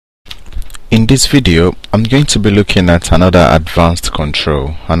this video, I'm going to be looking at another advanced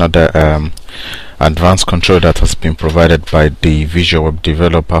control, advanced control that has been provided by the Visual Web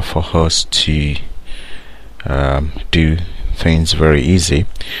Developer for us to do things very easy,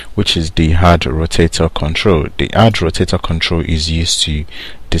 which is the AdRotator Control. The AdRotator Control is used to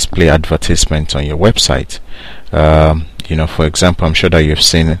display advertisements on your website. For example, I'm sure that you've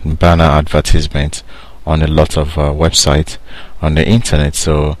seen banner advertisements on a lot of websites on the internet.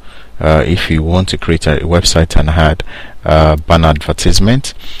 So if you want to create a website and add banner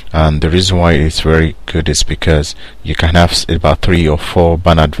advertisement, and the reason why it's very good is because you can have about 3 or 4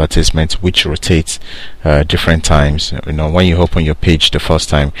 banner advertisements which rotate different times. When you open your page the first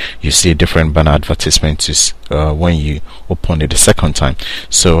time, you see a different banner advertisement when you open it the second time.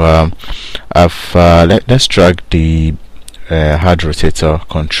 So let's drag the AdRotator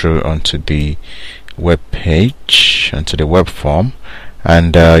Control onto the web page, onto the web form,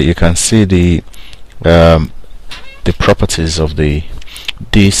 and you can see the properties of the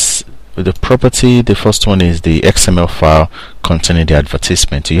property. The first one is the XML file containing the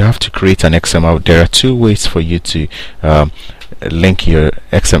advertisement. You have to create an XML. There are 2 ways for you to link your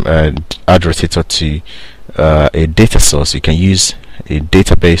AdRotator to a data source. You can use a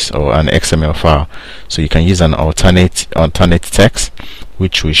database or an XML file. So you can use an alternate text,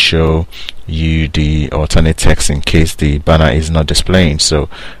 which will show you the alternate text in case the banner is not displaying. So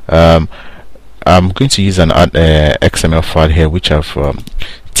I'm going to use an XML file here, which I've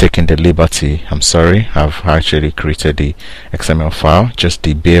taken the liberty. I've actually created the XML file, just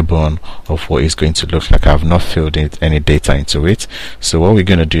the bare bone of what it's going to look like. I've not filled any data into it. So what we're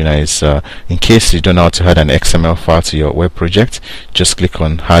going to do now is, in case you don't know how to add an XML file to your web project, just click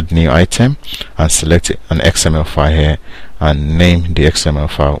on Add New Item and select an XML file here and name the XML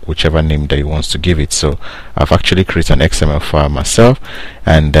file whichever name that you want to give it. So I've actually created an XML file myself,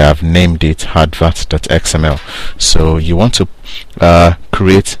 and I've named it advert.xml. So you want to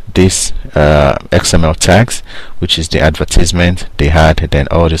create this XML tags, which is the advertisement, the ad, then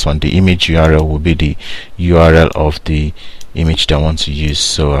all this one. The image URL will be the URL of the image that I want to use.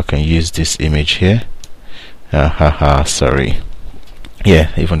 So I can use this image here. Sorry.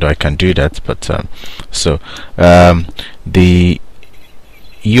 Yeah, even though I can do that, but the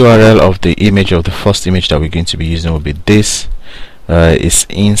URL of the image, of the first image that we're going to be using, will be this. It's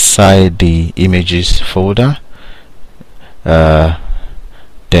inside the images folder. Then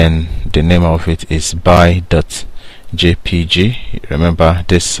the name of it is buy.jpg. Remember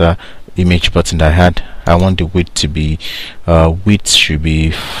this image button that I had, I want the width to be width should be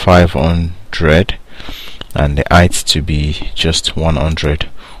 500 and the height to be just 100,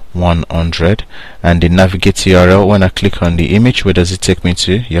 and the navigate URL. When I click on the image, where does it take me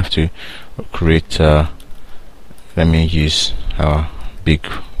to? You have to create let me use our big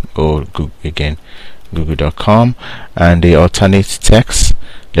old Google again, google.com, and the alternate text,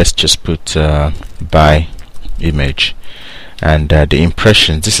 let's just put by image, and the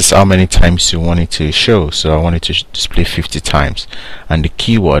impressions, this is how many times you want it to show. So I want it to display 50 times. And the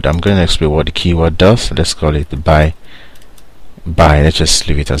keyword, I'm going to explain what the keyword does. Let's call it the buy. Let's just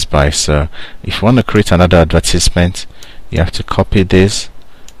leave it as buy. So if you want to create another advertisement, you have to copy this.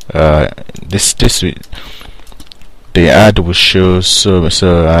 The ad will show. So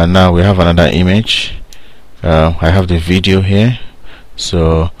now we have another image. I have the video here.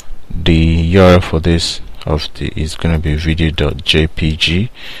 So the URL for this is going to be video.jpg,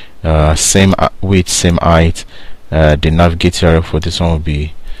 same width, same height. The navigate URL for this one will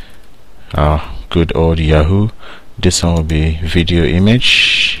be good old Yahoo. This one will be video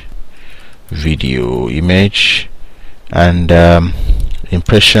image, and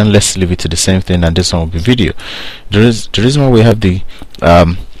impression, let's leave it to the same thing, and this one will be video. The reason why we have the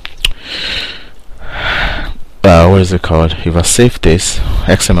what is it called, if I save this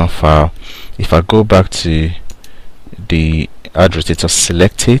XML file, if I go back to the AdRotator,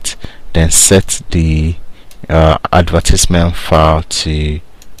 select it, then set the advertisement file to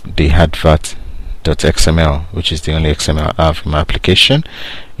the advert.xml, which is the only XML I have in my application.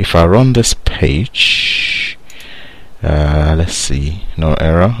 If I run this page, let's see, no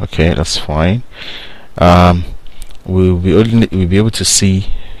error. Okay, that's fine. We'll be able to see.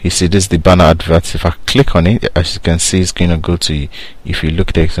 You see, this is the banner advert. If I click on it, as you can see, it's going to go to, if you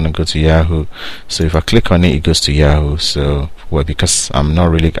look there, it's going to go to Yahoo. So if I click on it, it goes to Yahoo. So, well, because I'm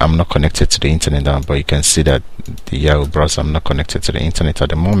not connected to the internet now, but you can see that the Yahoo browser, I'm not connected to the internet at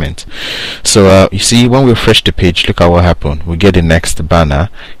the moment. So you see, when we refresh the page, look at what happened. We get the next banner.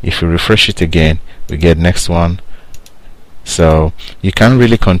 If we refresh it again, we get next one. So you can't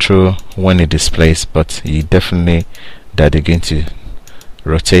really control when it displays, but you definitely that they're going to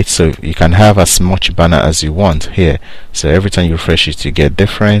rotate, so you can have as much banner as you want here. So every time you refresh it, you get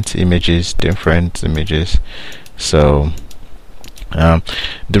different images. So the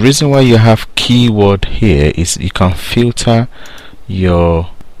reason why you have keyword here is you can filter your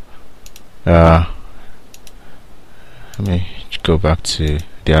let me go back to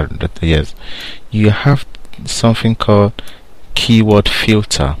the yes, you have something called keyword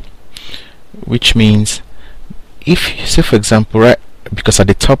filter, which means if, say for example, right, because at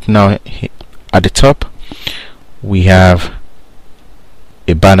the top now, at the top we have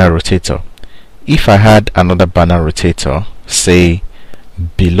a banner rotator. If I had another banner rotator, say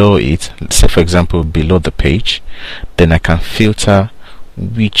below it, say for example below the page, then I can filter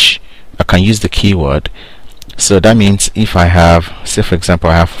which I can use the keyword. So that means if I have, say for example,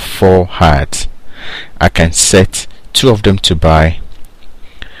 I have 4 ads, I can set 2 of them to buy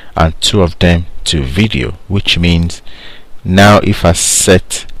and 2 of them to video, which means now if I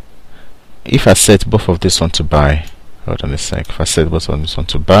set both of this one to buy, hold on a sec, if I set both of this one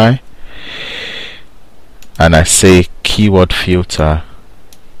to buy and I say keyword filter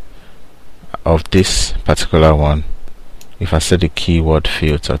of this particular one, if I set the keyword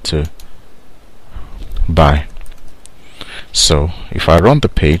filter to buy, so if I run the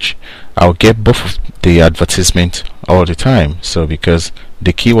page, I'll get both of the advertisement all the time. So because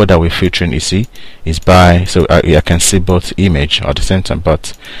the keyword that we're filtering, you see, is buy, so I can see both image at the same time.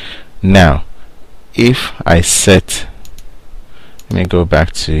 But now if I set, let me go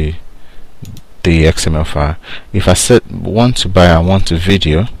back to the XML file. If I set one to buy and one to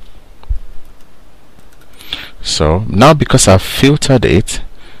video, so now because I've filtered it,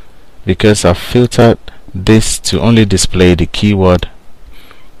 because I've filtered this to only display the keyword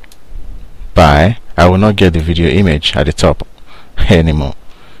buy, I will not get the video image at the top anymore.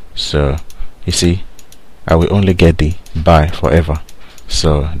 So you see, I will only get the buy forever.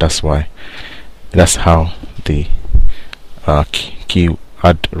 So that's why, that's how the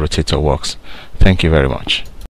AdRotator works. Thank you very much.